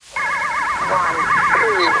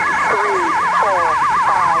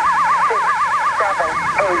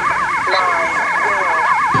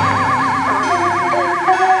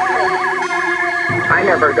I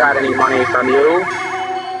never got any money from you.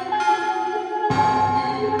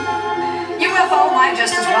 UFO might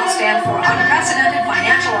just as well stand for unprecedented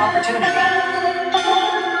financial opportunity.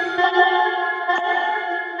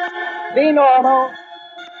 Be normal.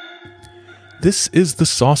 This is The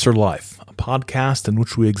Saucer Life, a podcast in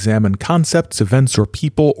which we examine concepts, events, or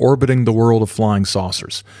people orbiting the world of flying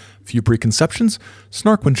saucers. Few preconceptions,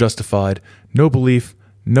 snark when justified, no belief,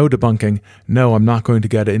 no debunking. No, I'm not going to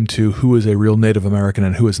get into who is a real Native American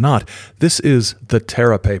and who is not. This is the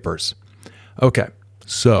Terra Papers. Okay,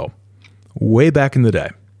 so, way back in the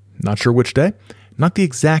day, not sure which day, not the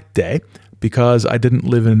exact day, because I didn't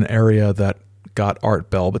live in an area that got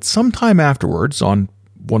Art Bell, but sometime afterwards, on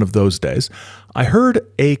one of those days, I heard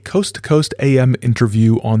a coast-to-coast AM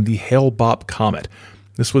interview on the Hale-Bopp comet.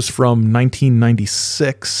 This was from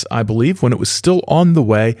 1996, I believe, when it was still on the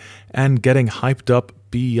way and getting hyped up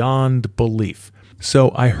beyond belief.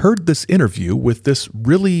 So I heard this interview with this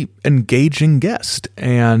really engaging guest,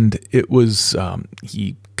 and it was,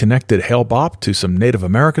 he connected Hale-Bopp to some Native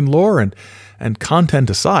American lore and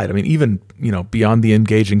content aside. I mean, even, beyond the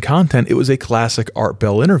engaging content, it was a classic Art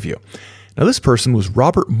Bell interview. Now, this person was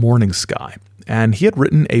Robert Morningsky, and he had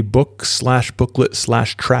written a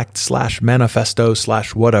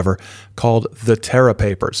book/booklet/tract/manifesto/whatever called The Terra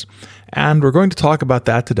Papers. And we're going to talk about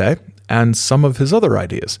that today and some of his other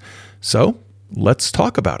ideas. So, let's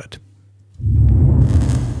talk about it.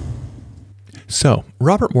 So,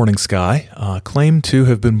 Robert Morningsky claimed to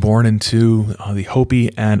have been born into the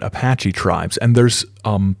Hopi and Apache tribes, and there's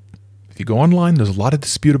if you go online, there's a lot of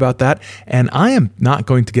dispute about that, and I am not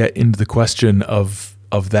going to get into the question of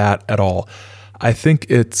that at all. I think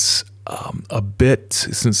it's a bit,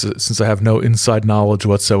 since I have no inside knowledge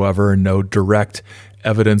whatsoever and no direct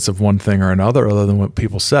evidence of one thing or another other than what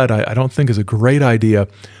people said, I don't think is a great idea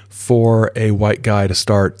for a white guy to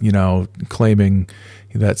start, claiming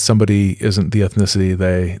that somebody isn't the ethnicity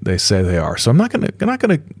they say they are. So I'm not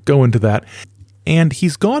gonna go into that. And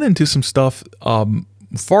he's gone into some stuff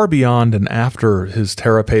far beyond and after his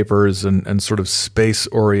Terra Papers and sort of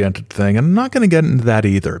space-oriented thing. And I'm not going to get into that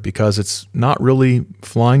either because it's not really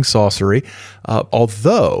flying saucery.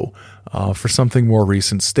 Although, for something more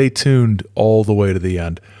recent, stay tuned all the way to the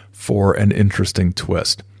end for an interesting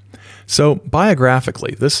twist. So,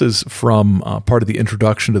 biographically, this is from part of the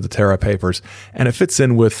introduction to the Terra Papers, and it fits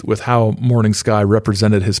in with how Morningsky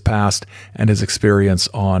represented his past and his experience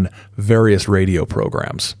on various radio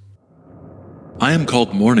programs. I am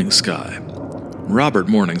called Morningsky, Robert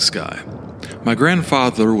Morningsky. My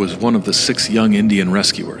grandfather was one of the 6 young Indian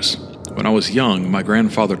rescuers. When I was young, my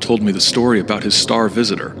grandfather told me the story about his star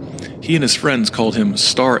visitor. He and his friends called him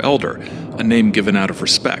Star Elder, a name given out of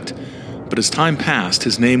respect. But as time passed,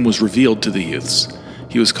 his name was revealed to the youths.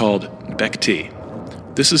 He was called Bekti.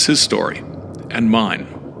 This is his story, and mine.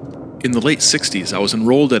 In the late 60s, I was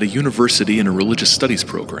enrolled at a university in a religious studies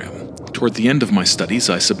program. Toward the end of my studies,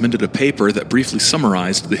 I submitted a paper that briefly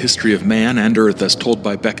summarized the history of man and Earth as told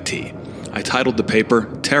by Bekti. I titled the paper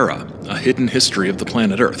Terra, A Hidden History of the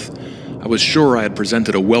Planet Earth. I was sure I had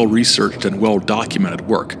presented a well-researched and well-documented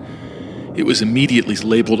work. It was immediately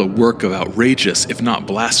labeled a work of outrageous, if not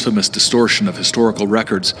blasphemous, distortion of historical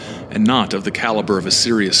records, and not of the caliber of a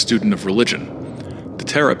serious student of religion. The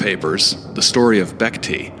Terra Papers, the story of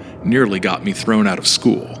Bekti, nearly got me thrown out of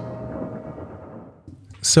school.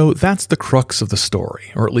 So that's the crux of the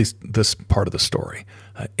story, or at least this part of the story.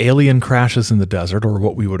 Alien crashes in the desert, or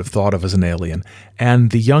what we would have thought of as an alien,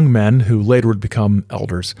 and the young men who later would become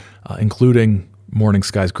elders, including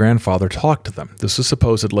Morningsky's grandfather, talked to them. This is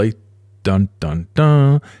supposedly, dun dun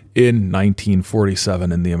dun, in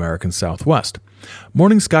 1947 in the American Southwest.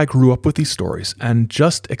 Morningsky grew up with these stories and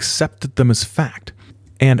just accepted them as fact.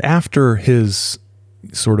 And after his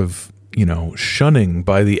sort of shunning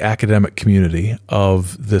by the academic community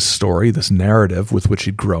of this story, this narrative with which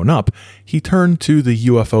he'd grown up, he turned to the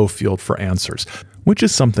UFO field for answers, which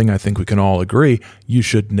is something I think we can all agree you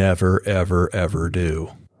should never, ever, ever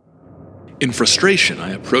do. In frustration, I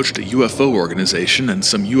approached a UFO organization and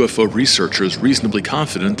some UFO researchers reasonably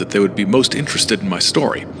confident that they would be most interested in my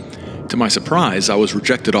story. To my surprise, I was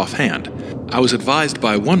rejected offhand. I was advised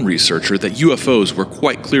by one researcher that UFOs were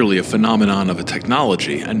quite clearly a phenomenon of a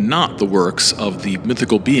technology and not the works of the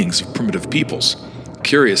mythical beings of primitive peoples.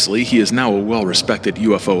 Curiously, he is now a well-respected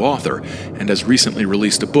UFO author and has recently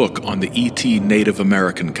released a book on the ET Native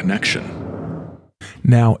American connection.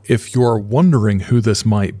 Now, if you're wondering who this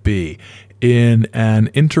might be, in an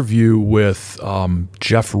interview with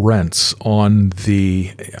Jeff Rentz on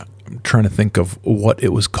the, I'm trying to think of what it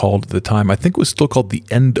was called at the time. I think it was still called The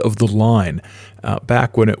End of the Line,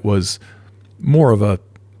 back when it was more of a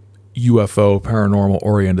UFO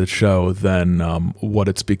paranormal-oriented show than what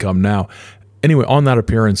it's become now. Anyway, on that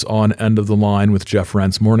appearance on End of the Line with Jeff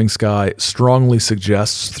Rentz, Morning Sky strongly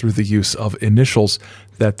suggests through the use of initials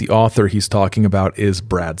that the author he's talking about is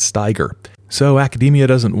Brad Steiger. So academia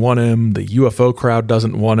doesn't want him, the UFO crowd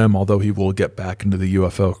doesn't want him, although he will get back into the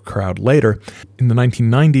UFO crowd later. In the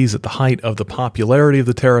 1990s, at the height of the popularity of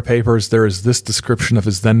the Terra Papers, there is this description of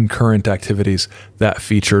his then current activities that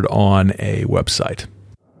featured on a website.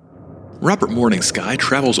 Robert Morning Sky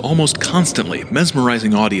travels almost constantly,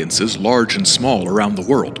 mesmerizing audiences large and small around the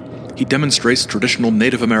world. He demonstrates traditional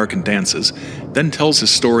Native American dances, then tells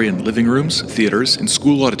his story in living rooms, theaters, in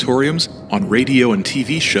school auditoriums, on radio and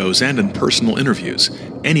TV shows, and in personal interviews.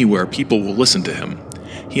 Anywhere people will listen to him.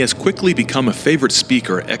 He has quickly become a favorite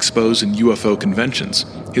speaker at expos and UFO conventions.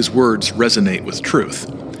 His words resonate with truth.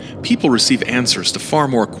 People receive answers to far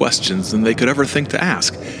more questions than they could ever think to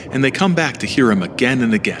ask, and they come back to hear him again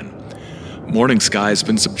and again. Morning Sky has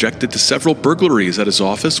been subjected to several burglaries at his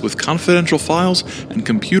office with confidential files and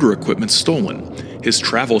computer equipment stolen. His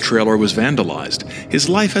travel trailer was vandalized. His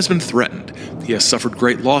life has been threatened. He has suffered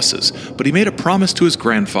great losses, but he made a promise to his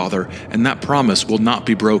grandfather, and that promise will not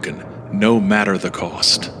be broken, no matter the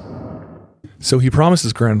cost. So he promised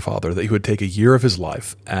his grandfather that he would take a year of his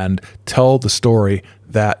life and tell the story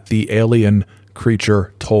that the alien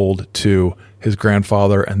creature told to his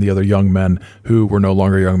grandfather and the other young men who were no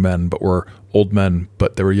longer young men but were old men,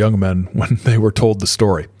 but they were young men when they were told the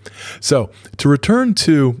story. So, to return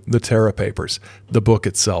to the Terra Papers, the book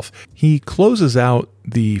itself, he closes out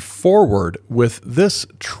the foreword with this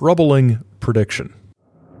troubling prediction.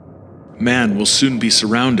 Man will soon be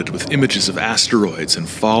surrounded with images of asteroids and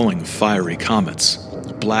falling fiery comets.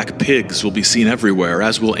 Black pigs will be seen everywhere,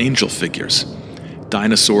 as will angel figures.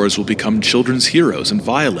 Dinosaurs will become children's heroes, and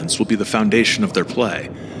violence will be the foundation of their play.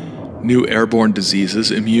 New airborne diseases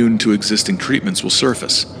immune to existing treatments will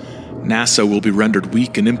surface. NASA will be rendered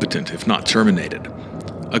weak and impotent, if not terminated.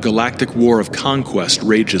 A galactic war of conquest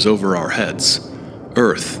rages over our heads.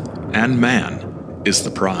 Earth and man is the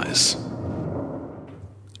prize.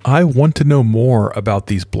 I want to know more about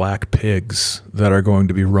these black pigs that are going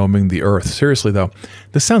to be roaming the earth. Seriously, though,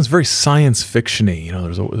 this sounds very science fiction-y. You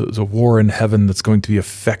know, there's a war in heaven that's going to be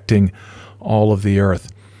affecting all of the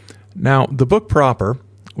earth. Now, the book proper,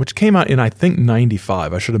 which came out in, I think,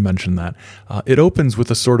 95, I should have mentioned that, it opens with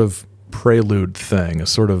a sort of prelude thing, a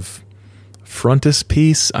sort of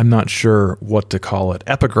frontispiece. I'm not sure what to call it.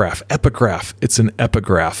 Epigraph. It's an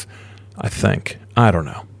epigraph, I think. I don't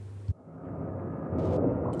know.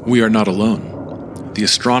 We are not alone. The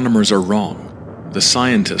astronomers are wrong. The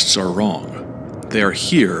scientists are wrong. They are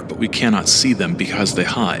here, but we cannot see them because they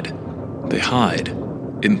hide. They hide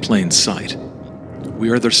in plain sight. We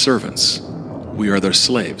are their servants. We are their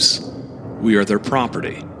slaves. We are their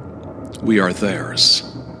property. We are theirs.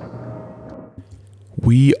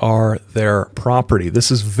 We are their property. This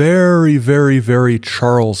is very, very, very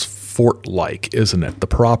Charles Fort-like, isn't it? The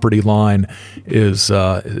property line is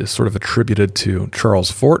sort of attributed to Charles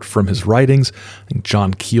Fort from his writings. I think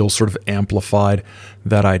John Keel sort of amplified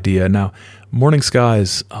that idea. Now, Morning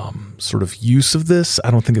Sky's sort of use of this,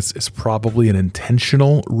 I don't think it's probably an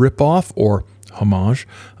intentional ripoff or homage,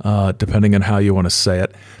 depending on how you want to say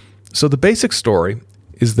it. So the basic story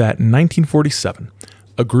is that in 1947,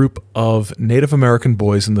 a group of Native American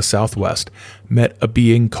boys in the Southwest met a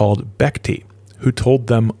being called Bekti, who told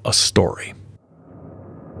them a story.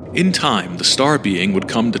 In time, the star being would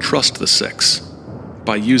come to trust the six.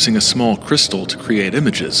 By using a small crystal to create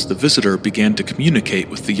images, the visitor began to communicate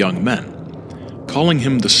with the young men. Calling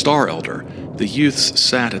him the Star Elder, the youths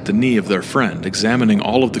sat at the knee of their friend, examining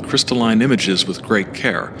all of the crystalline images with great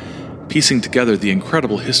care, piecing together the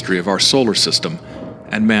incredible history of our solar system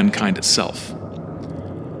and mankind itself.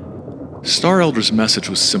 Star Elder's message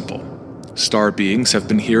was simple. Star beings have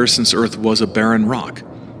been here since Earth was a barren rock.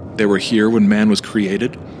 They were here when man was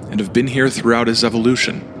created and have been here throughout his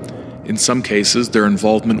evolution. In some cases, their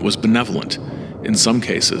involvement was benevolent. In some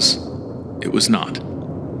cases, it was not.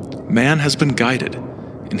 Man has been guided,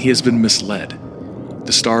 and he has been misled.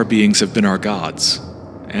 The star beings have been our gods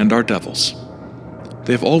and our devils.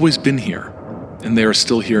 They have always been here, and they are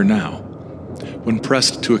still here now. When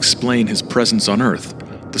pressed to explain his presence on Earth,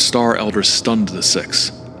 the Star Elder stunned the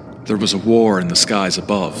six. There was a war in the skies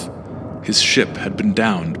above. His ship had been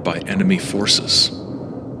downed by enemy forces.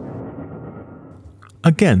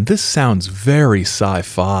 Again, this sounds very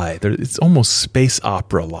sci-fi. It's almost space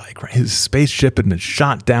opera-like. Right? His spaceship had been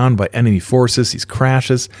shot down by enemy forces. He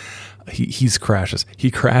crashes. And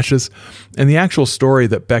the actual story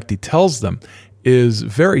that Bechty tells them is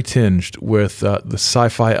very tinged with the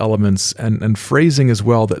sci-fi elements and phrasing as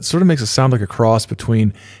well that sort of makes it sound like a cross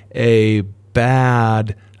between a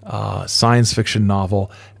bad science fiction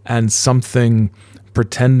novel and something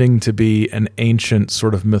pretending to be an ancient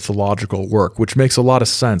sort of mythological work, which makes a lot of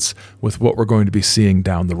sense with what we're going to be seeing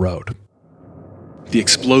down the road. The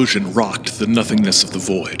explosion rocked the nothingness of the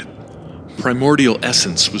void. Primordial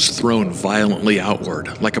essence was thrown violently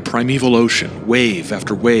outward, like a primeval ocean. Wave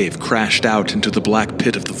after wave crashed out into the black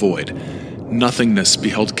pit of the void. Nothingness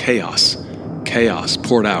beheld chaos. Chaos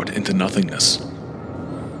poured out into nothingness.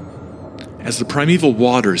 As the primeval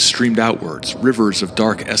waters streamed outwards, rivers of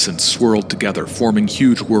dark essence swirled together, forming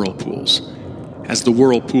huge whirlpools. As the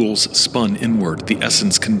whirlpools spun inward, the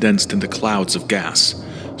essence condensed into clouds of gas.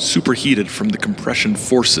 Superheated from the compression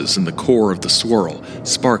forces in the core of the swirl,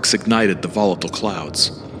 sparks ignited the volatile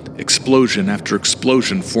clouds. Explosion after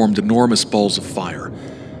explosion formed enormous balls of fire,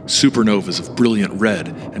 supernovas of brilliant red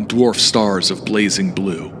and dwarf stars of blazing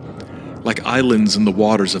blue. Like islands in the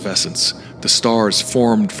waters of essence, the stars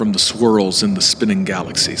formed from the swirls in the spinning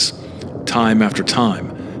galaxies. Time after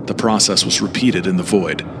time, the process was repeated in the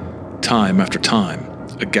void. Time after time,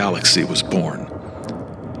 a galaxy was born.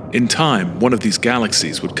 In time, one of these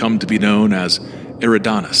galaxies would come to be known as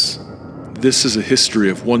Eridanus. This is a history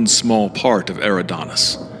of one small part of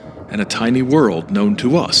Eridanus, and a tiny world known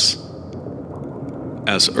to us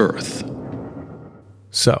as Earth.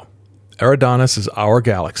 So, Eridanus is our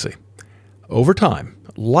galaxy. Over time,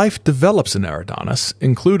 life develops in Eridanus,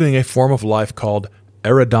 including a form of life called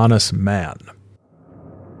Eridanus man.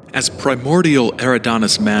 As primordial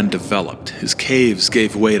Eridanus man developed, his caves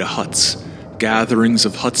gave way to huts. Gatherings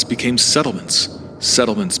of huts became settlements.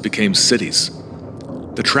 Settlements became cities.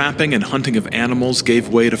 The trapping and hunting of animals gave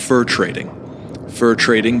way to fur trading. Fur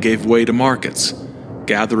trading gave way to markets.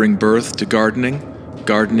 Gathering birth to gardening.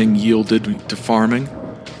 Gardening yielded to farming.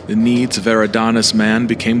 The needs of Eridanus man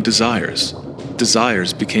became desires.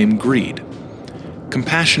 Desires became greed.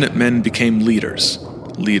 Compassionate men became leaders.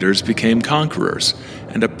 Leaders became conquerors.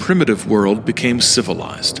 And a primitive world became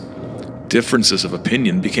civilized. Differences of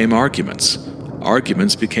opinion became arguments.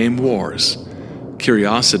 Arguments became wars.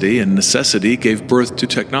 Curiosity and necessity gave birth to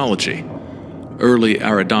technology. Early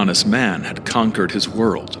Eridanus man had conquered his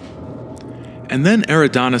world. And then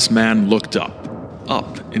Eridanus man looked up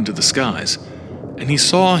into the skies, and he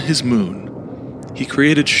saw his moon. He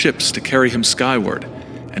created ships to carry him skyward,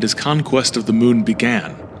 and his conquest of the moon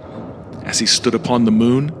began. As he stood upon the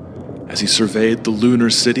moon, as he surveyed the lunar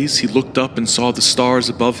cities, he looked up and saw the stars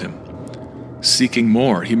above him. Seeking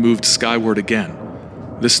more, he moved skyward again.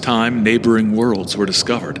 This time, neighboring worlds were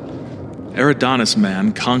discovered. Eridanus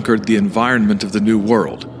man conquered the environment of the new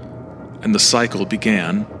world, and the cycle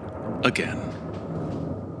began again.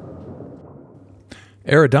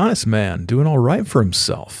 Eridanus man doing all right for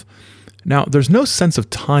himself. Now, there's no sense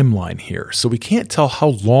of timeline here, so we can't tell how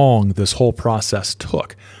long this whole process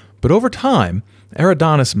took. But over time,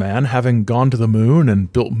 Eridanus man, having gone to the moon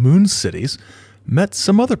and built moon cities, met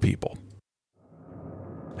some other people.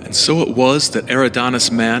 And so it was that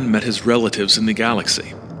Eridanus man met his relatives in the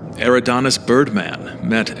galaxy. Eridanus birdman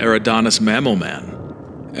met Eridanus mammal man.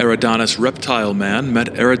 Eridanus reptile man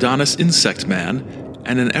met Eridanus insect man,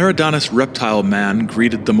 and an Eridanus reptile man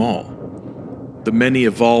greeted them all. The many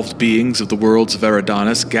evolved beings of the worlds of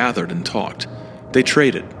Eridanus gathered and talked. They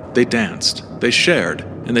traded, they danced, they shared,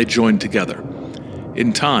 and they joined together.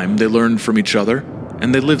 In time, they learned from each other,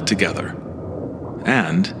 and they lived together.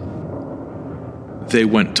 And they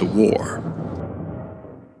went to war.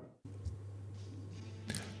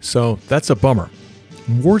 So that's a bummer.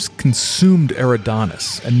 Wars consumed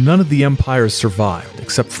Eridanus, and none of the empires survived,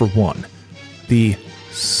 except for one. The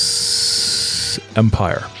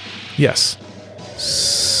Empire. Yes.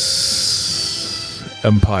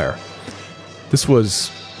 Empire. This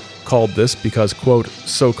was called this because, quote,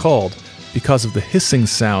 so called because of the hissing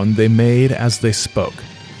sound they made as they spoke.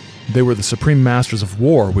 They were the supreme masters of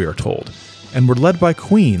war, we are told, and were led by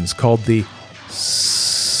queens called the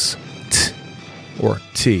T, or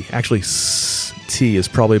T. Actually, T is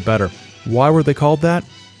probably better. Why were they called that?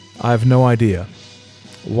 I have no idea.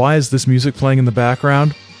 Why is this music playing in the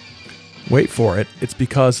background? Wait for it. It's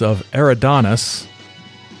because of Eridanus.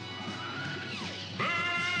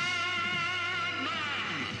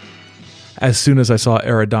 As soon as I saw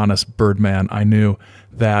Eridanus Birdman, I knew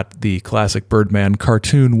that the classic Birdman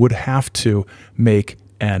cartoon would have to make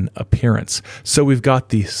an appearance. So we've got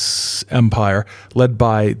the Empire led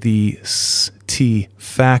by the T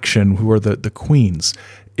faction, who are the queens.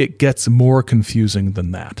 It gets more confusing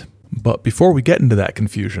than that. But before we get into that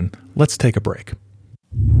confusion, let's take a break.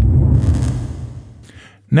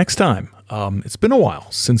 Next time, it's been a while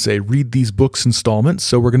since a Read These Books installment,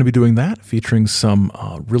 so we're going to be doing that, featuring some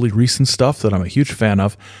really recent stuff that I'm a huge fan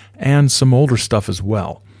of, and some older stuff as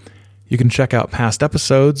well. You can check out past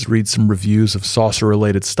episodes, read some reviews of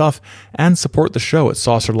saucer-related stuff, and support the show at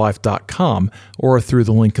saucerlife.com or through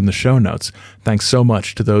the link in the show notes. Thanks so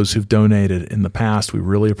much to those who've donated in the past. We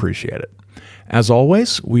really appreciate it. As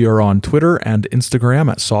always, we are on Twitter and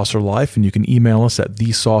Instagram at saucerlife, and you can email us at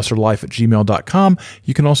thesaucerlife@gmail.com.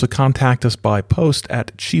 You can also contact us by post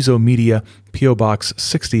at Chizo Media, P.O. Box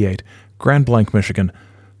 68, Grand Blanc, Michigan,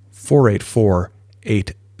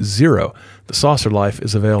 48480. The Saucer Life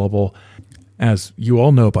is available, as you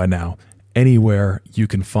all know by now, anywhere you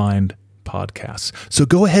can find podcasts. So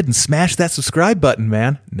go ahead and smash that subscribe button,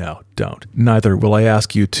 man. No, don't. Neither will I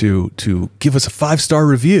ask you to give us a 5-star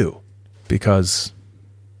review, because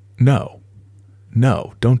no,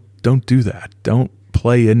 don't do that. Don't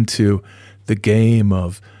play into the game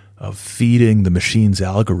of feeding the machine's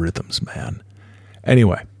algorithms, man.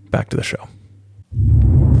 Anyway, back to the show.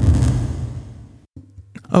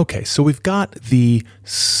 Okay, so we've got the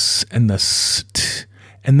S and the ST,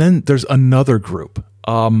 and then there's another group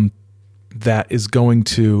that is going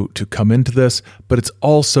to come into this, but it's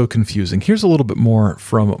also confusing. Here's a little bit more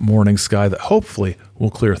from Morning Sky that hopefully will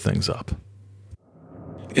clear things up.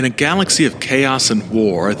 In a galaxy of chaos and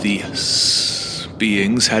war, the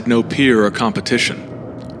beings had no peer or competition.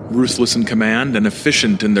 Ruthless in command and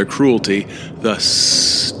efficient in their cruelty, the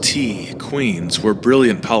T queens were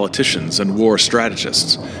brilliant politicians and war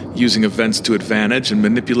strategists, using events to advantage and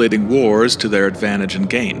manipulating wars to their advantage and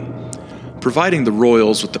gain. Providing the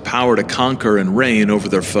royals with the power to conquer and reign over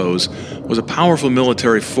their foes was a powerful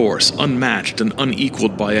military force, unmatched and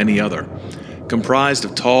unequaled by any other. Comprised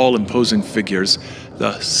of tall, imposing figures,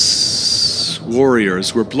 the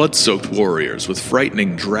warriors were blood-soaked warriors with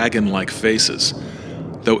frightening dragon-like faces.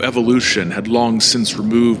 Though evolution had long since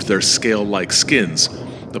removed their scale-like skins,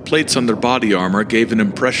 the plates on their body armor gave an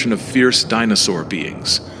impression of fierce dinosaur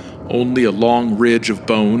beings. Only a long ridge of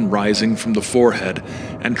bone rising from the forehead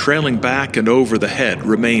and trailing back and over the head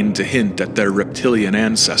remained to hint at their reptilian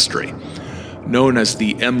ancestry. Known as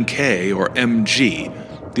the MK or MG,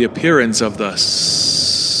 the appearance of the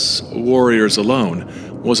warriors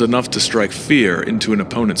alone was enough to strike fear into an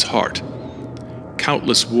opponent's heart.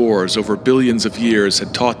 Countless wars over billions of years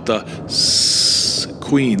had taught the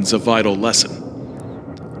queens a vital lesson.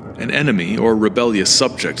 An enemy or rebellious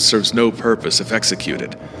subject serves no purpose if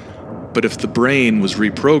executed, but if the brain was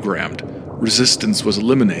reprogrammed, resistance was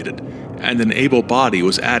eliminated, and an able body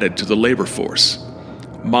was added to the labor force.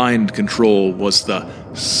 Mind control was the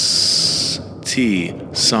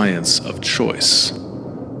science of choice.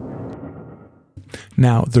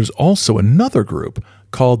 Now, there's also another group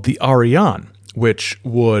called the Arian, which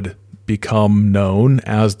would become known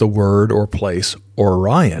as the word or place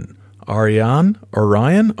Orion. Arian,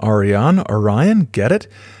 get it?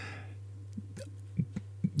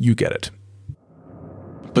 You get it.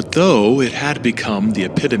 But though it had become the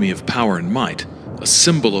epitome of power and might, a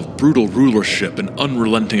symbol of brutal rulership and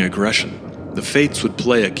unrelenting aggression, the fates would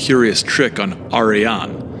play a curious trick on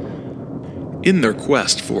Arian. In their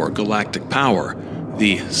quest for galactic power,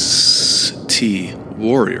 the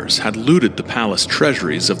warriors had looted the palace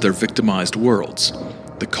treasuries of their victimized worlds.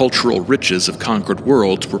 The cultural riches of conquered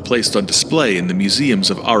worlds were placed on display in the museums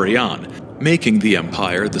of Arian, making the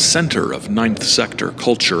empire the center of Ninth Sector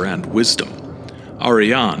culture and wisdom.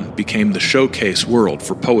 Arian became the showcase world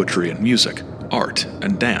for poetry and music, art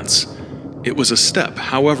and dance. It was a step,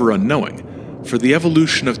 however unknowing, for the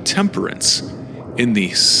evolution of temperance in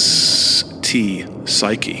the psyche.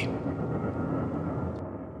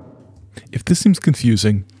 If this seems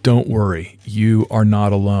confusing, don't worry. You are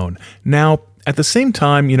not alone. Now, at the same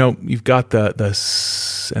time, you've got the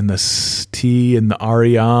S and the T and the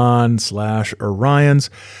Arian / Orions.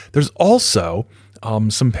 There's also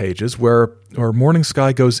some pages where Morning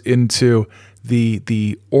Sky goes into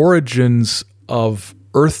the origins of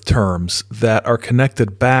Earth terms that are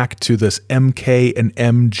connected back to this MK and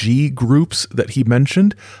MG groups that he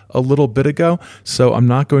mentioned a little bit ago. So I'm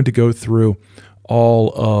not going to go through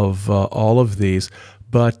all of these,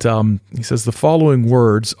 but he says the following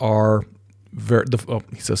words are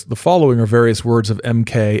the following are various words of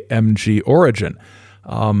MK MG origin: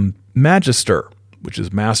 magister, which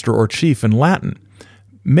is master or chief in Latin;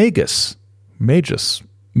 magus,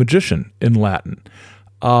 magician in Latin;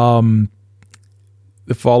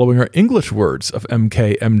 The following are English words of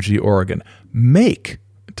MKMG Oregon. Make,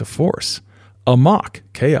 to force. Amok,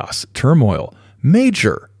 chaos, turmoil.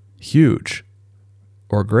 Major, huge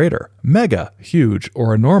or greater. Mega, huge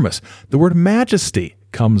or enormous. The word majesty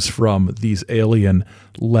comes from these alien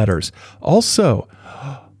letters. Also,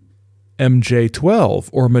 MJ-12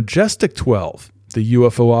 or Majestic 12, the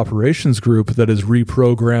UFO operations group that is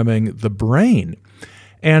reprogramming the brain.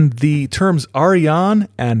 And the terms Ariane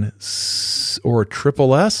and or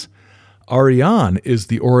triple S, Ariane is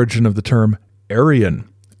the origin of the term Aryan,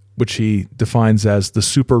 which he defines as the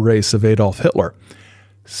super race of Adolf Hitler.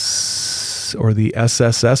 Or the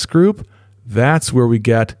SSS group, that's where we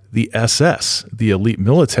get the SS, the elite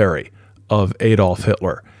military of Adolf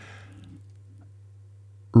Hitler.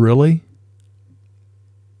 Really?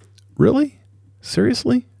 Really?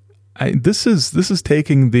 Seriously? This is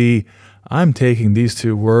taking the... I'm taking these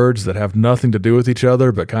two words that have nothing to do with each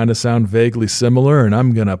other but kind of sound vaguely similar, and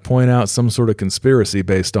I'm going to point out some sort of conspiracy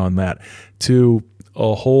based on that to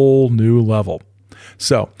a whole new level.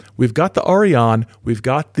 So, we've got the Ariane, we've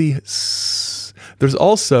got the... There's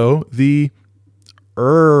also the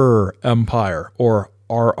Empire, or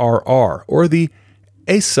RRR, or the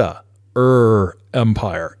Asa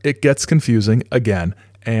Empire. It gets confusing again,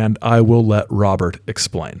 and I will let Robert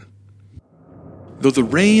explain. Though the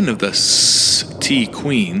reign of the T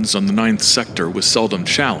queens on the 9th sector was seldom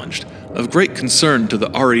challenged, of great concern to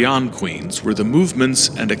the Ariane queens were the movements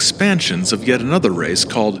and expansions of yet another race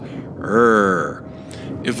called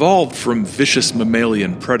Evolved from vicious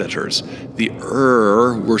mammalian predators, the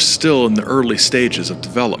were still in the early stages of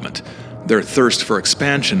development, their thirst for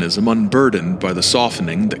expansionism unburdened by the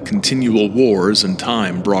softening that continual wars and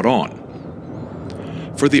time brought on.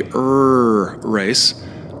 For the race,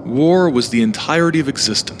 war was the entirety of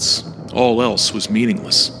existence. All else was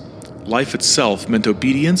meaningless. Life itself meant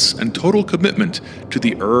obedience and total commitment to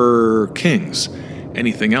the kings.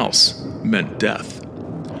 Anything else meant death.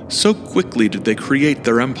 So quickly did they create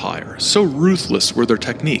their empire, so ruthless were their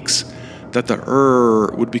techniques, that the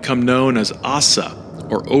would become known as Asa,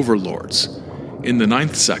 or overlords. In the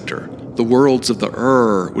 9th sector, the worlds of the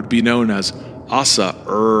would be known as Asa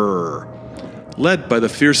Led by the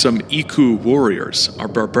fearsome Iku warriors, a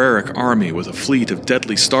barbaric army with a fleet of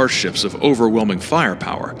deadly starships of overwhelming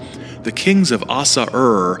firepower, the kings of Asa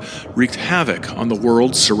wreaked havoc on the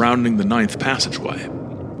worlds surrounding the 9th passageway.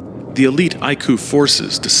 The elite Iku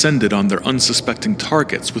forces descended on their unsuspecting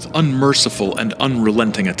targets with unmerciful and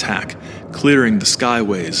unrelenting attack, clearing the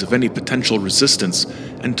skyways of any potential resistance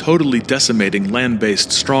and totally decimating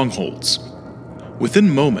land-based strongholds. Within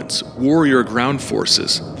moments, warrior ground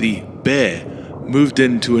forces, the Be, moved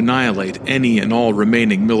in to annihilate any and all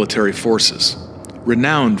remaining military forces.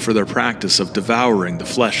 Renowned for their practice of devouring the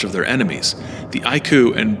flesh of their enemies, the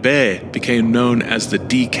Iku and Be became known as the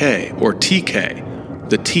DK, or TK,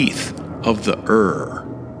 the teeth of the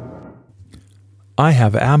I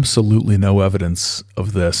have absolutely no evidence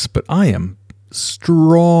of this, but I am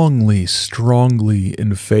strongly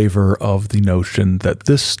in favor of the notion that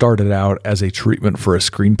this started out as a treatment for a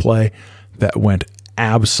screenplay that went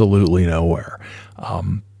absolutely nowhere.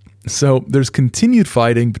 So there's continued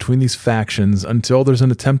fighting between these factions until there's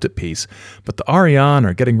an attempt at peace. But the Ariane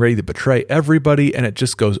are getting ready to betray everybody, and it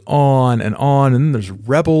just goes on, and then there's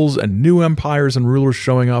rebels and new empires and rulers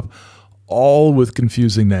showing up, all with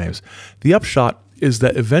confusing names. The upshot is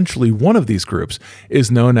that eventually one of these groups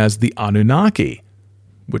is known as the Anunnaki,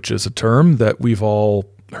 which is a term that we've all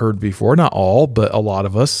heard before. Not all, but a lot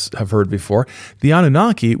of us have heard before. The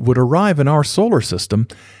Anunnaki would arrive in our solar system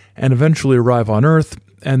and eventually arrive on Earth,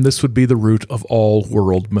 and this would be the root of all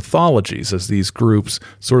world mythologies, as these groups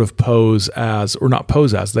sort of pose as, or not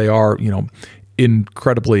pose as, they are,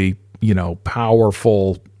 incredibly,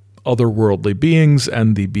 powerful otherworldly beings,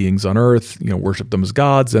 and the beings on Earth, worship them as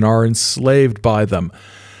gods and are enslaved by them.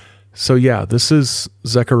 So yeah, this is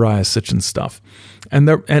Zecharia Sitchin stuff. And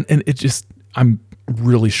it just, I'm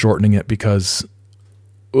really shortening it because,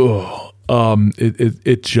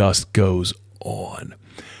 it just goes on.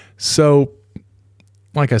 So,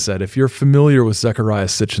 like I said, if you're familiar with Zecharia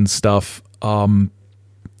Sitchin stuff,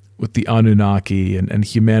 with the Anunnaki and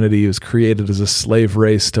humanity was created as a slave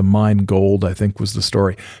race to mine gold, I think was the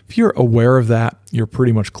story. If you're aware of that, you're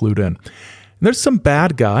pretty much clued in. And there's some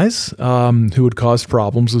bad guys who would cause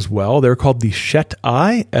problems as well. They're called the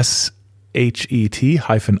Shet-I, SHET-I.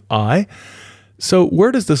 So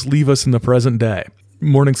where does this leave us in the present day?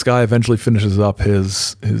 Morning Sky eventually finishes up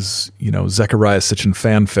his Zecharia Sitchin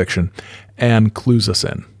fan fiction and clues us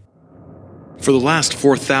in. For the last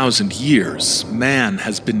 4,000 years, man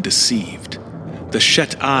has been deceived. The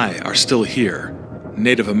Shet-I are still here.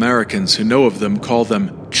 Native Americans who know of them call them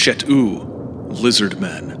Chet'u, lizard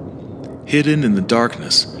men. Hidden in the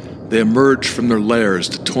darkness, they emerge from their lairs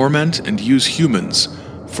to torment and use humans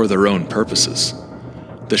for their own purposes.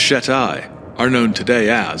 The Chet'ai are known today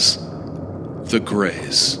as the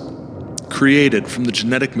Greys. Created from the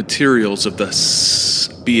genetic materials of the S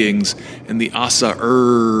beings and the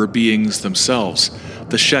Asa beings themselves,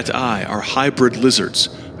 the Chet'ai are hybrid lizards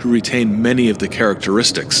who retain many of the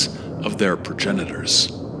characteristics of their progenitors.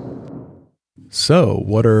 So,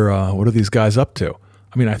 what are these guys up to?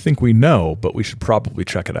 I mean, I think we know, but we should probably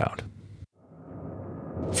check it out.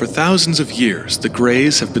 For thousands of years, the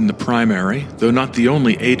Greys have been the primary, though not the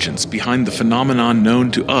only agents behind the phenomenon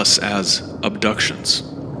known to us as abductions.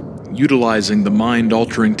 Utilizing the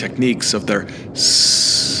mind-altering techniques of their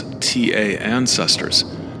TA ancestors,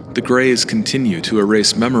 the Greys continue to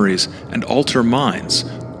erase memories and alter minds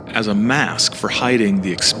as a mask for hiding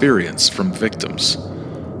the experience from victims.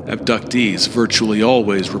 Abductees virtually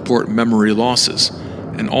always report memory losses,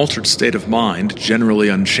 an altered state of mind generally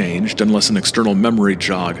unchanged unless an external memory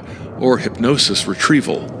jog or hypnosis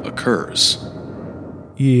retrieval occurs.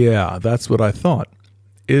 Yeah, that's what I thought.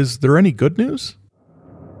 Is there any good news?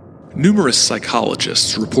 Numerous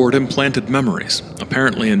psychologists report implanted memories,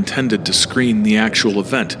 apparently intended to screen the actual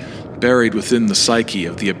event, buried within the psyche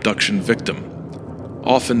of the abduction victim.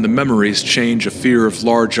 Often the memories change a fear of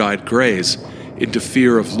large-eyed greys into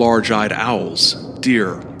fear of large-eyed owls,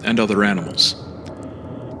 deer, and other animals.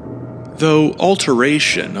 Though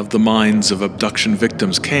alteration of the minds of abduction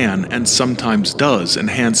victims can, and sometimes does,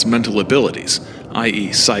 enhance mental abilities,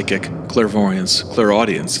 i.e. psychic, clairvoyance,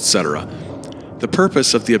 clairaudience, etc., the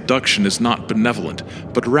purpose of the abduction is not benevolent,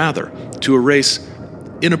 but rather to erase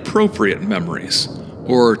inappropriate memories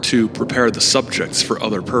or to prepare the subjects for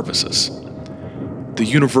other purposes. The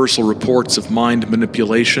universal reports of mind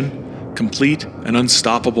manipulation, complete and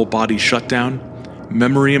unstoppable body shutdown,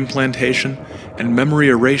 memory implantation, and memory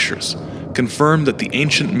erasures confirm that the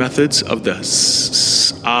ancient methods of the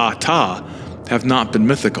Ta have not been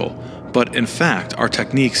mythical, but in fact are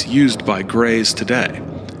techniques used by Greys today.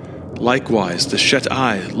 Likewise, the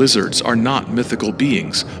Chet'ai lizards are not mythical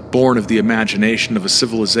beings born of the imagination of a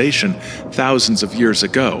civilization thousands of years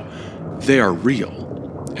ago. They are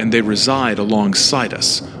real, and they reside alongside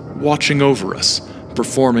us, watching over us,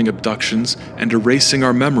 performing abductions and erasing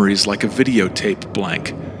our memories like a videotape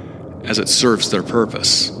blank, as it serves their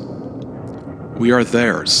purpose. We are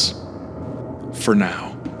theirs, for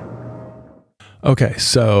now. Okay,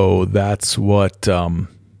 so that's what I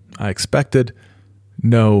expected.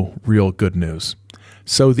 No real good news.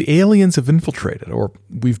 So the aliens have infiltrated, or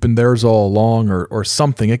we've been theirs all along, or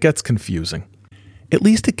something. It gets confusing. At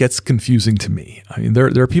least it gets confusing to me. I mean, there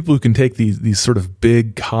are people who can take these sort of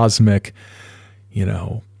big cosmic,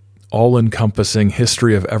 all-encompassing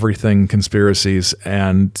history of everything conspiracies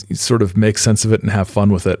and sort of make sense of it and have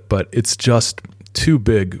fun with it, but it's just too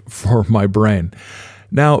big for my brain.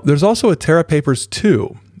 Now, there's also a Terra Papers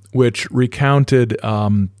 2, which recounted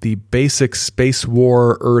the basic space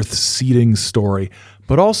war Earth seeding story,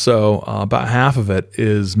 but also about half of it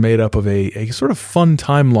is made up of a sort of fun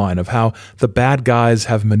timeline of how the bad guys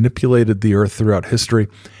have manipulated the Earth throughout history,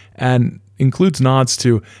 and includes nods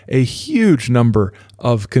to a huge number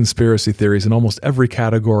of conspiracy theories in almost every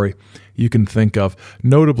category you can think of.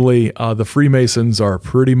 Notably, the Freemasons are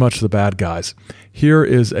pretty much the bad guys. Here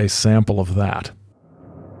is a sample of that.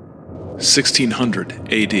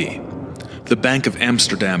 1600 AD. The Bank of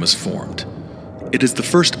Amsterdam is formed. It is the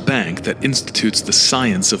first bank that institutes the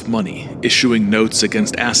science of money, issuing notes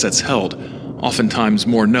against assets held, oftentimes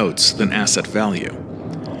more notes than asset value.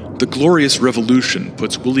 The Glorious Revolution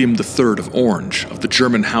puts William III of Orange, of the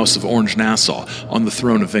German House of Orange-Nassau, on the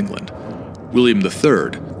throne of England. William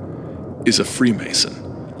III is a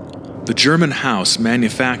Freemason. The German house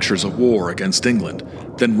manufactures a war against England,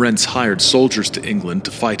 then rents hired soldiers to England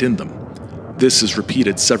to fight in them. This is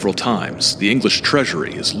repeated several times. The English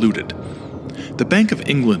treasury is looted. The Bank of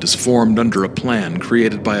England is formed under a plan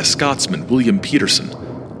created by a Scotsman, William Peterson,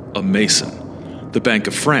 a Mason. The Bank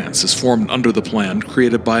of France is formed under the plan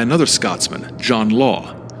created by another Scotsman, John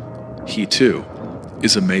Law. He, too,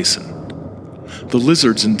 is a Mason. The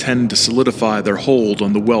lizards intend to solidify their hold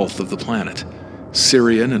on the wealth of the planet.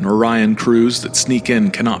 Sirian and Orion crews that sneak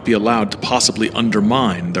in cannot be allowed to possibly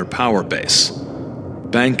undermine their power base.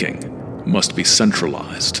 Banking must be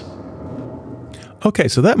centralized. Okay,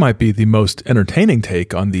 so that might be the most entertaining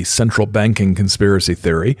take on the central banking conspiracy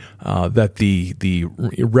theory, that the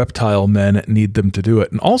reptile men need them to do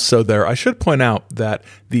it. And also there, I should point out that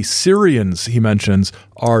the Sirians he mentions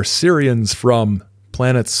are Sirians from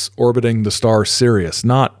planets orbiting the star Sirius,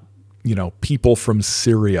 not people from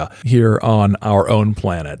Syria here on our own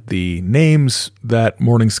planet. The names that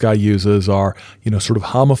Morning Sky uses are, sort of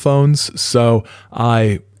homophones. So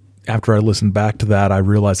after I listened back to that, I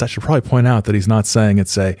realized I should probably point out that he's not saying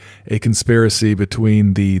it's a conspiracy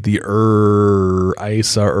between the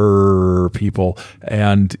Isa people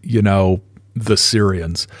and, the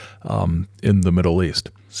Syrians in the Middle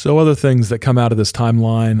East. So other things that come out of this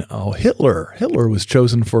timeline, Hitler. Hitler was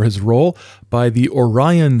chosen for his role by the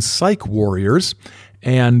Orion Psych Warriors,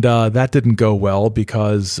 and that didn't go well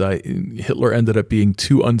because Hitler ended up being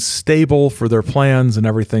too unstable for their plans and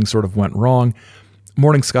everything sort of went wrong.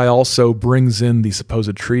 Morning Sky also brings in the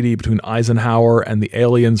supposed treaty between Eisenhower and the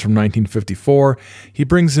aliens from 1954. He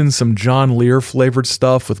brings in some John Lear-flavored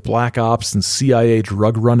stuff with black ops and CIA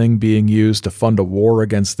drug running being used to fund a war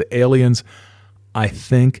against the aliens. I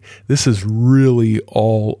think this is really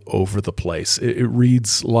all over the place. It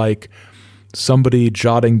reads like somebody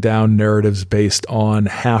jotting down narratives based on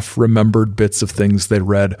half-remembered bits of things they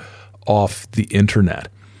read off the internet.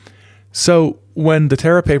 So when the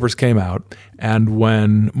Terra papers came out and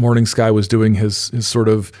when Morning Sky was doing his sort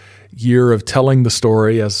of year of telling the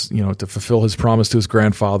story as, to fulfill his promise to his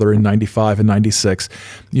grandfather in 95 and 96,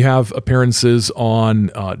 you have appearances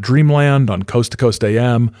on Dreamland, on Coast to Coast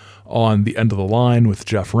AM, on The End of the Line with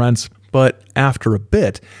Jeff Rentz. But after a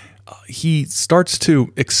bit, he starts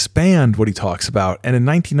to expand what he talks about. And in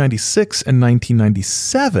 1996 and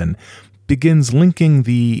 1997 begins linking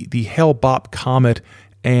the Hale-Bopp comet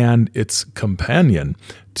and its companion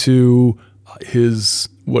to his,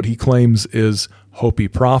 what he claims is Hopi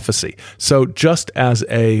prophecy. So just as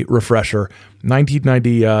a refresher,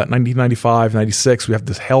 1995, 96, we have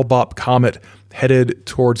this Hale-Bopp comet headed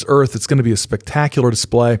towards Earth. It's going to be a spectacular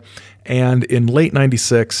display. And in late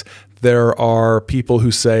 96, there are people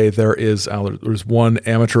who say there's one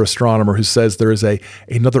amateur astronomer who says there is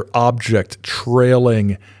another object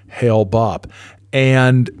trailing Hale-Bopp.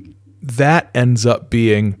 And that ends up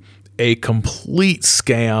being a complete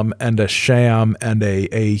scam and a sham and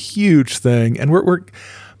a huge thing. And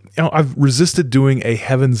I've resisted doing a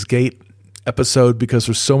Heaven's Gate episode because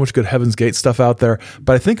there's so much good Heaven's Gate stuff out there.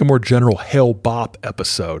 But I think a more general Hale-Bopp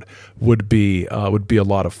episode would be a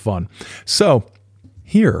lot of fun. So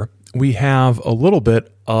here we have a little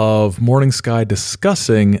bit of Morning Sky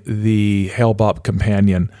discussing the Hale-Bopp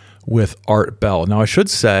companion with Art Bell. Now I should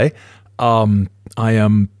say, I'm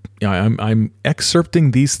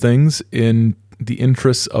excerpting these things in the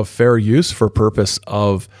interests of fair use for purpose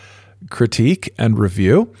of critique and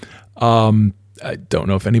review. I don't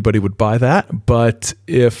know if anybody would buy that, but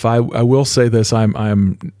if I will say this,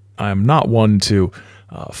 I'm not one to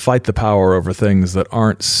fight the power over things that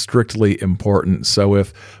aren't strictly important. So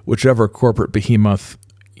if whichever corporate behemoth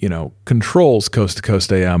controls Coast to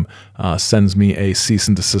Coast AM sends me a cease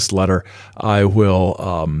and desist letter, I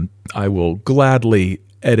will gladly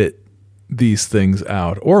edit these things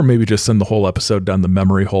out, or maybe just send the whole episode down the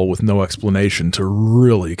memory hole with no explanation to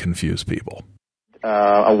really confuse people.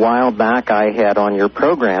 A while back, I had on your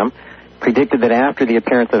program predicted that after the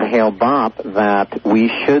appearance of Hale-Bopp that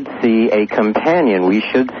we should see a companion. We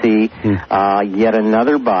should see yet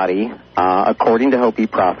another body, according to Hopi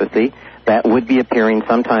prophecy, that would be appearing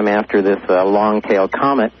sometime after this long-tailed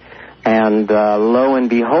comet. And lo and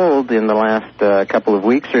behold, in the last couple of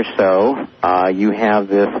weeks or so, you have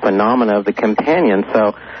this phenomena of the companion.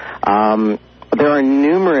 So there are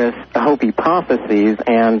numerous Hopi prophecies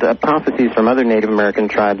and prophecies from other Native American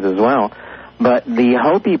tribes as well. But the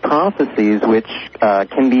Hopi prophecies, which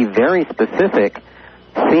can be very specific,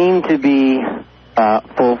 seem to be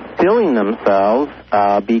fulfilling themselves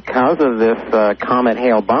because of this comet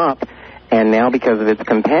Hale-Bopp, and now because of its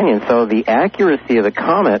companion. So the accuracy of the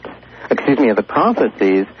the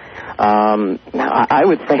prophecies, I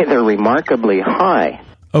would say they're remarkably high.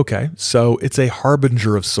 Okay, so it's a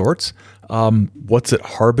harbinger of sorts. What's it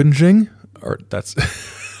harbinging? Or that's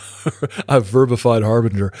I've verbified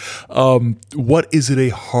harbinger. What is it a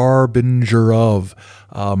harbinger of?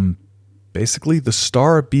 Basically, the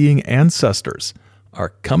star being ancestors are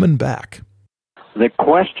coming back. The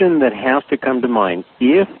question that has to come to mind,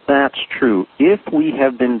 if that's true, if we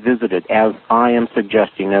have been visited, as I am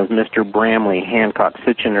suggesting, as Mr. Bramley, Hancock,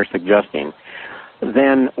 Sitchin are suggesting,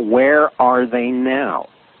 then where are they now?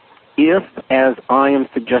 If, as I am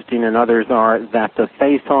suggesting and others are, that the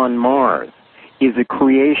face on Mars is a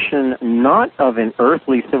creation not of an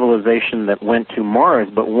earthly civilization that went to Mars,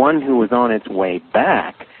 but one who was on its way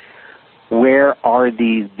back, where are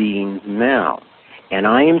these beings now? And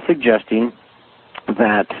I am suggesting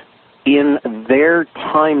that in their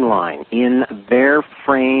timeline, in their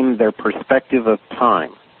frame, their perspective of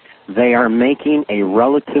time, They are making a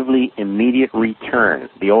relatively immediate return.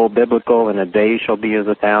 The old biblical, "in a day shall be as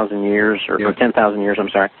 1,000 years," or 10,000 years, I'm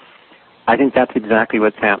sorry. I think that's exactly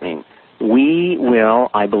what's happening. We will,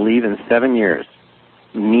 I believe, in 7 years,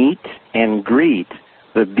 meet and greet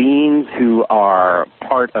the beings who are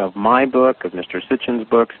part of my book, of Mr. Sitchin's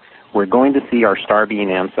books. We're going to see our star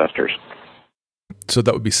being ancestors. So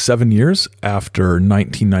that would be 7 years after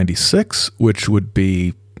 1996, which would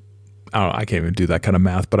be, I don't know, I can't even do that kind of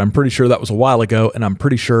math, but I'm pretty sure that was a while ago, and I'm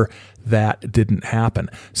pretty sure that didn't happen.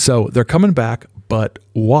 So they're coming back, but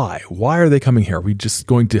why? Why are they coming here? Are we just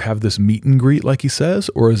going to have this meet and greet like he says,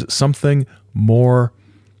 or is it something more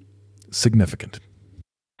significant?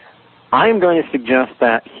 I'm going to suggest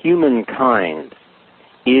that humankind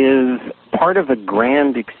is part of a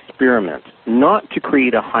grand experiment, not to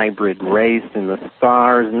create a hybrid race in the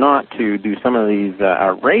stars, not to do some of these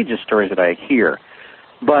outrageous stories that I hear,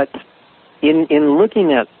 but in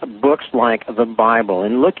looking at books like the Bible,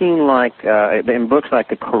 in looking like in books like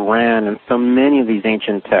the Quran and so many of these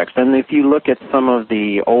ancient texts, and if you look at some of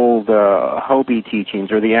the old Hopi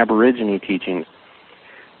teachings or the Aborigine teachings,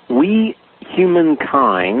 we,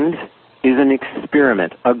 humankind, is an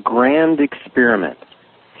experiment, a grand experiment.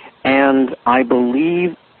 And I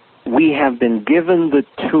believe we have been given the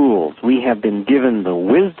tools, we have been given the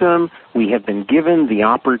wisdom, we have been given the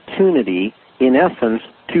opportunity, in essence,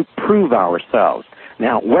 to prove ourselves.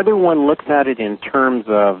 Now, whether one looks at it in terms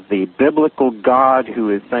of the biblical God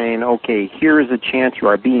who is saying, okay, here is a chance, you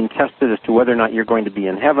are being tested as to whether or not you're going to be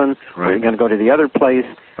in heaven, or you're going to go to the other place,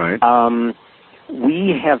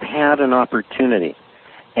 we have had an opportunity.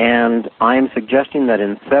 And I'm suggesting that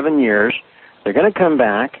in 7 years, they're going to come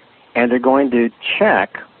back and they're going to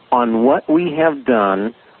check on what we have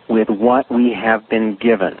done with what we have been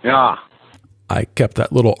given. Yeah. I kept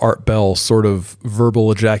that little Art Bell sort of verbal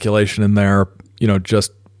ejaculation in there,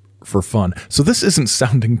 just for fun. So this isn't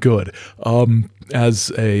sounding good.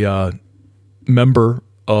 As a member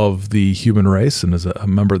of the human race, and as a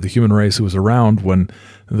member of the human race who was around when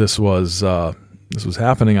this was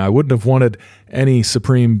happening, I wouldn't have wanted any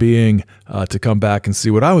supreme being to come back and see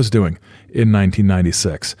what I was doing in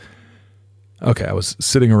 1996. Okay, I was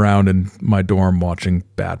sitting around in my dorm watching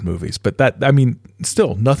bad movies, but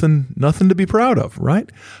still nothing to be proud of, right?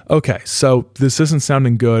 Okay, so this isn't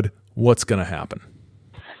sounding good. What's going to happen?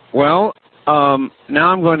 Well, now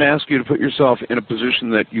I'm going to ask you to put yourself in a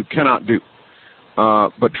position that you cannot do,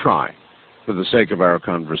 but try for the sake of our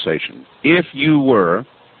conversation. If you were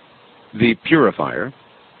the purifier,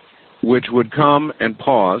 which would come and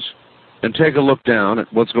pause and take a look down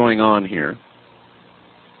at what's going on here,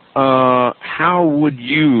 how would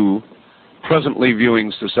you, presently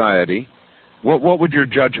viewing society, what would your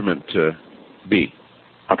judgment be?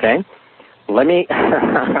 Okay. Let me,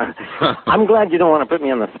 I'm glad you don't want to put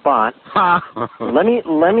me on the spot. Let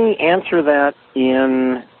me answer that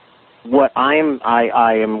in what I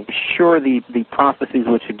am sure the prophecies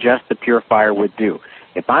would suggest the purifier would do.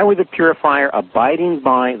 If I were the purifier abiding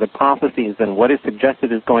by the prophecies, then what is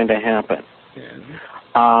suggested is going to happen.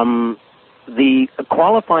 The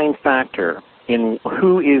qualifying factor in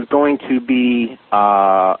who is going to be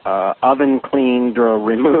oven cleaned or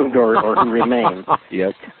removed or who remains,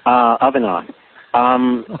 yes, oven off.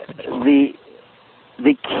 The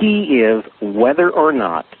key is whether or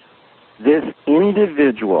not this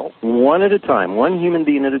individual, one at a time, one human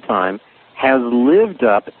being at a time, has lived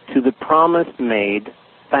up to the promise made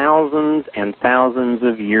thousands and thousands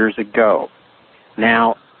of years ago.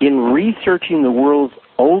 Now, in researching the world's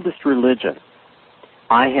oldest religion,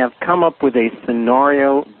 I have come up with a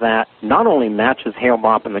scenario that not only matches Hale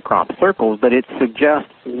Bopp and the crop circles, but it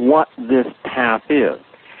suggests what this path is.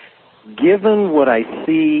 Given what I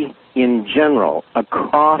see in general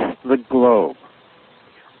across the globe,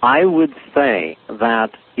 I would say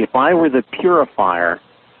that if I were the purifier,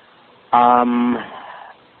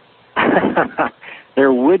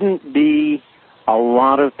 there wouldn't be a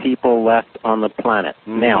lot of people left on the planet.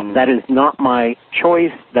 Now, that is not my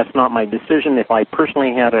choice. That's not my decision. If I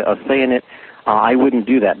personally had a say in it, I wouldn't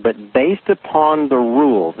do that. But based upon the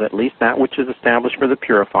rules, at least that which is established for the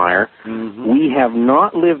purifier, we have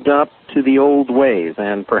not lived up to the old ways.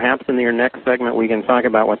 And perhaps in your next segment we can talk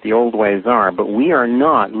about what the old ways are. But we are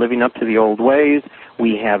not living up to the old ways.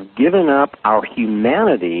 We have given up our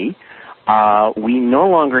humanity. We no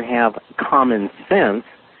longer have common sense.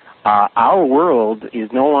 Our world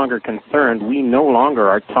is no longer concerned. We no longer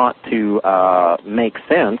are taught to make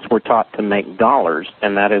sense. We're taught to make dollars,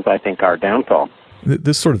 and that is, I think, our downfall.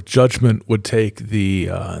 This sort of judgment would take the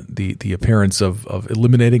appearance of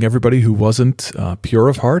eliminating everybody who wasn't pure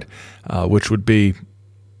of heart, which would be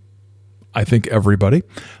I think everybody,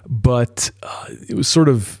 but it was sort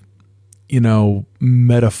of,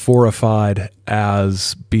 metaphorified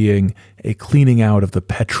as being a cleaning out of the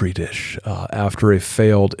Petri dish after a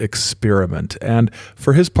failed experiment. And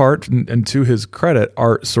for his part, and to his credit,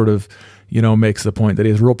 Art sort of, makes the point that he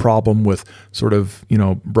has a real problem with sort of,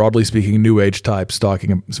 broadly speaking, New Age types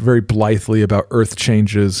talking very blithely about earth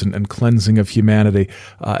changes and cleansing of humanity,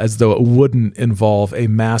 as though it wouldn't involve a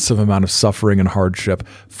massive amount of suffering and hardship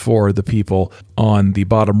for the people on the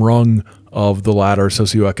bottom rung of the ladder,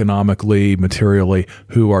 socioeconomically, materially,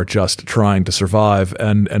 who are just trying to survive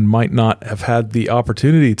and might not have had the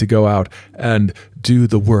opportunity to go out and do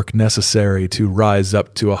the work necessary to rise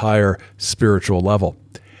up to a higher spiritual level.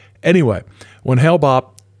 Anyway, when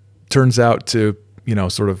Hale-Bopp turns out to,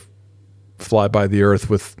 sort of fly by the earth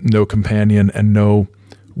with no companion and no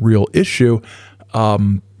real issue,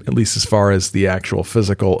 at least as far as the actual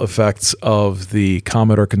physical effects of the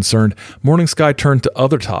comet are concerned, Morning Sky turned to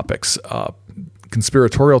other topics,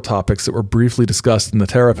 conspiratorial topics that were briefly discussed in the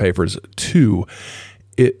Terra papers, too.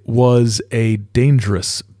 It was a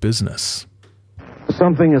dangerous business.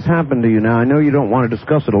 Something has happened to you now. I know you don't want to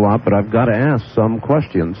discuss it a lot, but I've got to ask some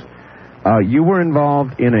questions. You were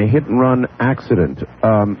involved in a hit-and-run accident.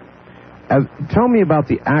 Tell me about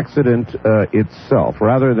the accident itself,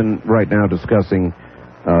 rather than right now discussing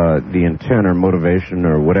the intent or motivation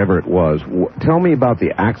or whatever it was. Tell me about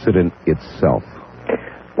the accident itself.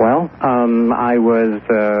 Well, I was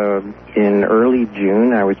in early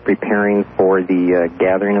June. I was preparing for the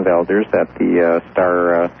Gathering of Elders at the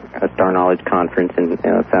Star Knowledge Conference in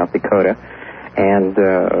South Dakota, and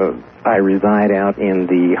I reside out in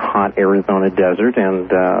the hot Arizona desert,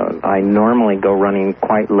 and I normally go running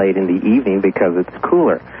quite late in the evening because it's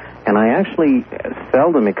cooler. And I actually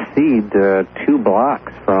seldom exceed 2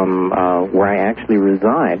 blocks from where I actually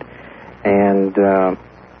reside. And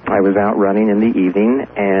I was out running in the evening,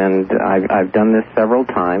 and I've done this several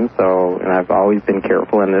times, and I've always been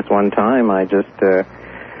careful. And this one time, I just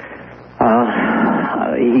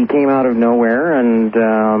he came out of nowhere, and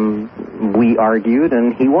we argued,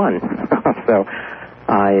 and he won. So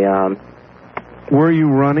I... Were you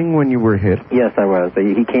running when you were hit? Yes, I was.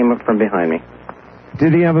 He came up from behind me.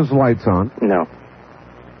 Did he have his lights on? No.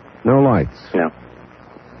 No lights? No.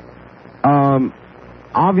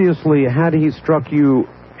 Obviously, had he struck you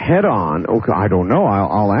head-on, okay, I don't know,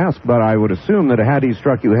 I'll ask, but I would assume that had he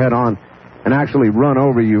struck you head-on and actually run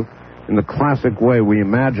over you in the classic way we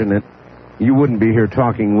imagine it, you wouldn't be here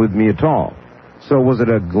talking with me at all. So was it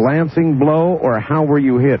a glancing blow, or how were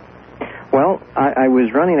you hit? Well, I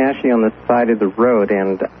was running actually on the side of the road,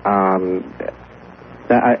 and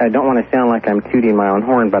I don't want to sound like I'm tooting my own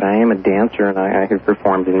horn, but I am a dancer, and I have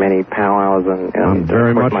performed in many powwows and I'm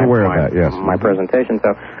very much aware of that, yes. My presentation.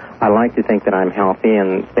 So I like to think that I'm healthy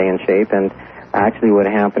and stay in shape. And actually what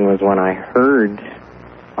happened was when I heard,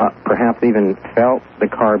 perhaps even felt the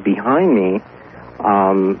car behind me,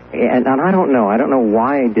 and I don't know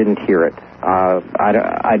why I didn't hear it.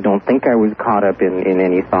 I don't think I was caught up in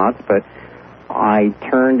any thoughts, but I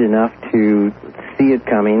turned enough to see it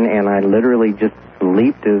coming, and I literally just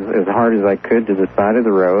leaped as hard as I could to the side of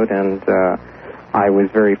the road, and I was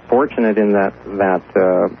very fortunate in that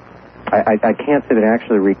I can't say that I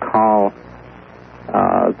actually recall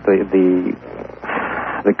the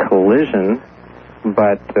collision,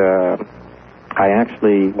 but I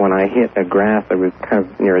actually, when I hit a grass, I was kind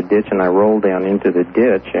of near a ditch, and I rolled down into the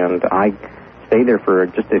ditch, and I stayed there for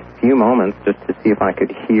just a few moments just to see if I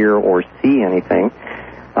could hear or see anything.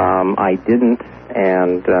 I didn't,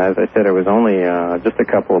 and as I said, I was only just a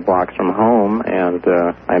couple of blocks from home, and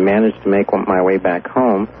I managed to make my way back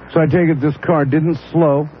home. So I take it this car didn't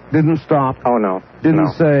slow, didn't stop? Oh, no.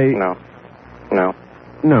 Didn't say... No.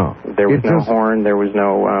 No. There was no horn, there was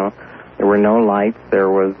no... there were no lights, there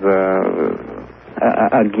was...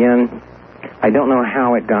 again, I don't know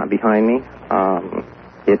how it got behind me.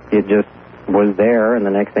 It just was there, and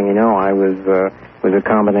the next thing you know, I was a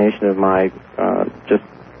combination of my just,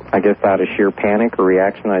 I guess, out of sheer panic or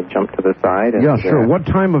reaction, I jumped to the side. And, yeah, sure. What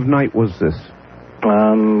time of night was this?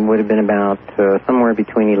 Would have been about somewhere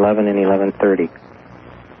between 11 and 11:30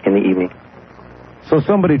 in the evening. So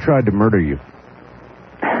somebody tried to murder you.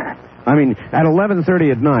 I mean, at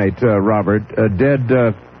 11:30 at night, Robert, dead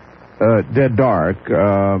dark,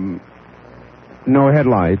 no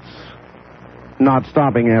headlights, not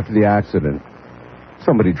stopping after the accident.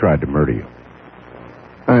 Somebody tried to murder you.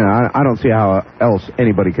 I don't see how else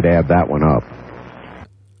anybody could add that one up.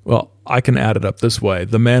 Well, I can add it up this way.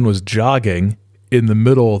 The man was jogging in the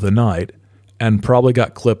middle of the night and probably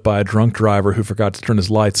got clipped by a drunk driver who forgot to turn his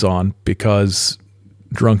lights on because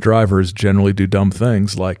drunk drivers generally do dumb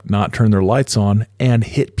things like not turn their lights on and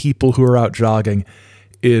hit people who are out jogging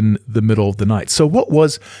in the middle of the night. So what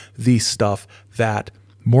was the stuff that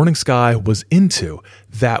Morning Sky was into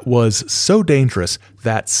that was so dangerous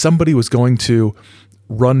that somebody was going to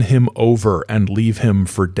run him over and leave him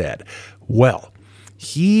for dead? Well,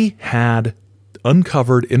 he had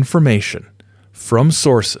uncovered information from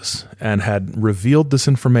sources and had revealed this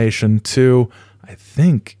information to, I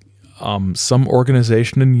think, some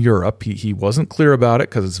organization in Europe. He wasn't clear about it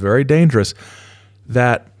because it's very dangerous,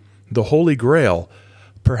 that the Holy Grail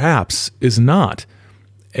perhaps is not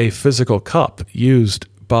a physical cup used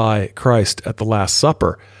by Christ at the Last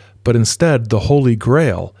Supper, but instead the Holy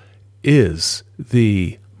Grail is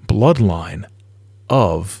the bloodline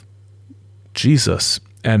of Jesus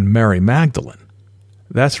and Mary Magdalene.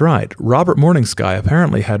 That's right. Robert Morning Sky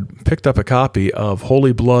apparently had picked up a copy of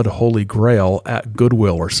Holy Blood, Holy Grail at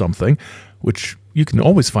Goodwill or something, which you can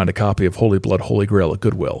always find a copy of Holy Blood, Holy Grail at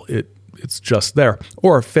Goodwill. It's just there.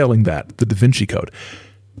 Or failing that, the Da Vinci Code.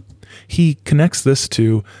 He connects this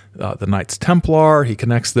to the Knights Templar. He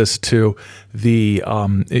connects this to the,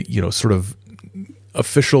 sort of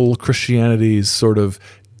official Christianity's sort of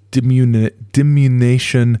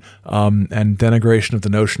diminution and denigration of the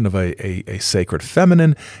notion of a sacred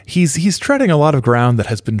feminine. He's treading a lot of ground that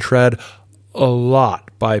has been tread a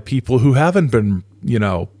lot by people who haven't been,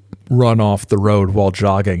 run off the road while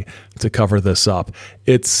jogging to cover this up.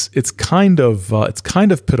 It's kind of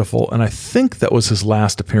pitiful, and I think that was his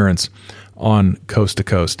last appearance on Coast to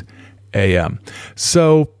Coast AM.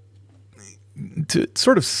 So to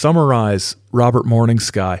sort of summarize Robert Morning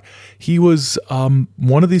Sky, he was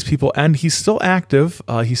one of these people, and he's still active.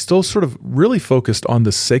 He's still sort of really focused on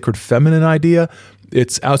the sacred feminine idea.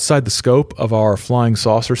 It's outside the scope of our flying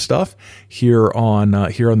saucer stuff here on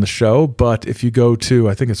the show. But if you go to,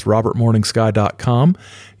 I think it's robertmorningsky.com,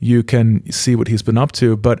 you can see what he's been up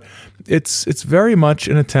to. But it's very much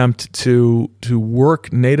an attempt to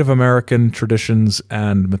work Native American traditions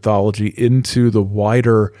and mythology into the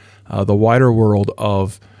wider world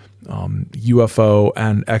of UFO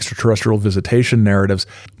and extraterrestrial visitation narratives,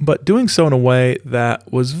 but doing so in a way that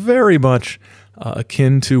was very much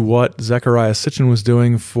akin to what Zecharia Sitchin was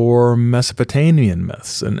doing for Mesopotamian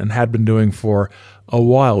myths and had been doing for a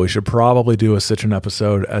while. We should probably do a Sitchin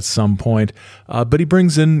episode at some point. But he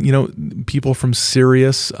brings in, people from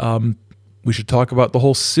Sirius. We should talk about the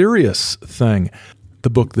whole Sirius thing, the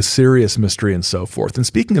book, The Sirius Mystery, and so forth. And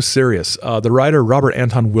speaking of Sirius, the writer Robert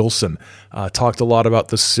Anton Wilson talked a lot about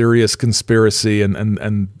the Sirius conspiracy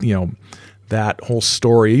and that whole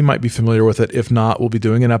story. You might be familiar with it. If not, we'll be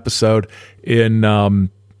doing an episode in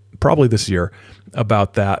probably this year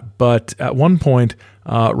about that. But at one point,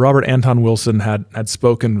 Robert Anton Wilson had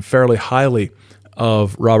spoken fairly highly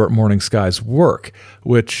of Robert Morning Sky's work,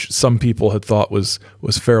 which some people had thought was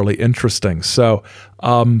fairly interesting. So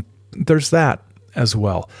there's that as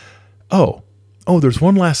well. Oh, there's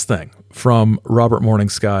one last thing from Robert Morning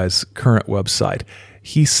Sky's current website.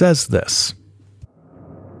 He says this.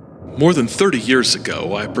 More than 30 years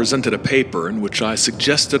ago, I presented a paper in which I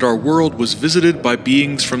suggested our world was visited by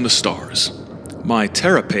beings from the stars. My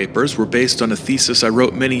Terra papers were based on a thesis I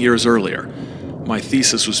wrote many years earlier. My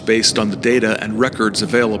thesis was based on the data and records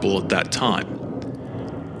available at that time.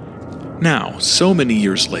 Now, so many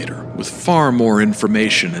years later, with far more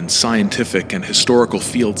information in scientific and historical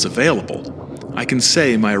fields available, I can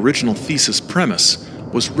say my original thesis premise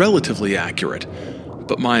was relatively accurate,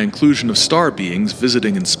 but my inclusion of star beings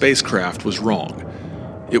visiting in spacecraft was wrong.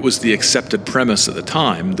 It was the accepted premise at the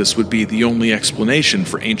time this would be the only explanation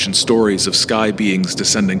for ancient stories of sky beings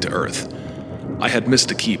descending to Earth. I had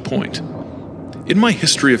missed a key point. In my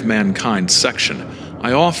History of Mankind section,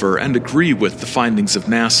 I offer and agree with the findings of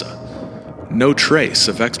NASA. No trace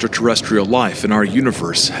of extraterrestrial life in our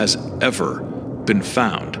universe has ever been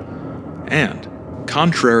found. And,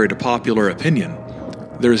 contrary to popular opinion,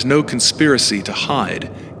 there is no conspiracy to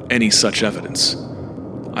hide any such evidence.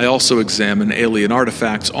 I also examine alien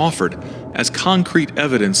artifacts offered as concrete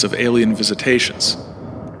evidence of alien visitations.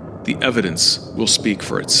 The evidence will speak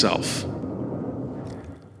for itself.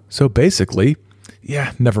 So basically,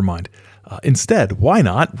 never mind. Instead, why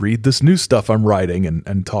not read this new stuff I'm writing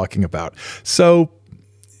and talking about? So,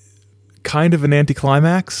 kind of an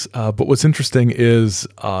anticlimax, but what's interesting is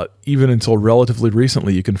even until relatively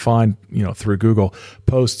recently, you can find, through Google,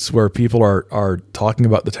 posts where people are talking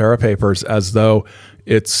about the Terra papers as though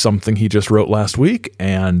it's something he just wrote last week,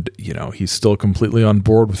 and he's still completely on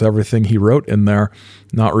board with everything he wrote in there,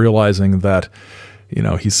 not realizing that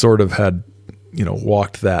he sort of had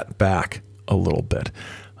walked that back a little bit,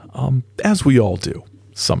 as we all do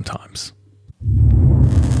sometimes.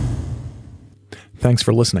 Thanks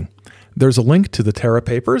for listening. There's a link to the Terra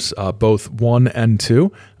papers, both 1 and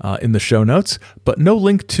 2, in the show notes, but no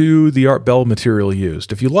link to the Art Bell material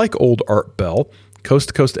used. If you like old Art Bell, Coast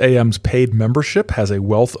to Coast AM's paid membership has a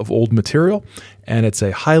wealth of old material, and it's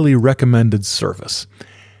a highly recommended service.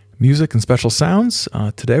 Music and special sounds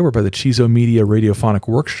today were by the Chizo Media Radiophonic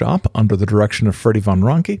Workshop under the direction of Freddie Von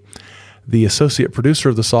Ronke. The associate producer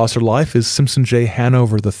of The Saucer Life is Simpson J.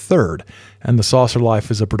 Hanover III, and The Saucer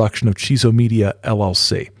Life is a production of Chizo Media,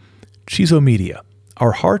 LLC. Chizo Media.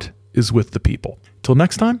 Our heart is with the people. Till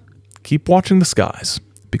next time, keep watching the skies,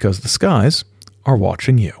 because the skies are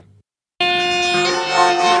watching you.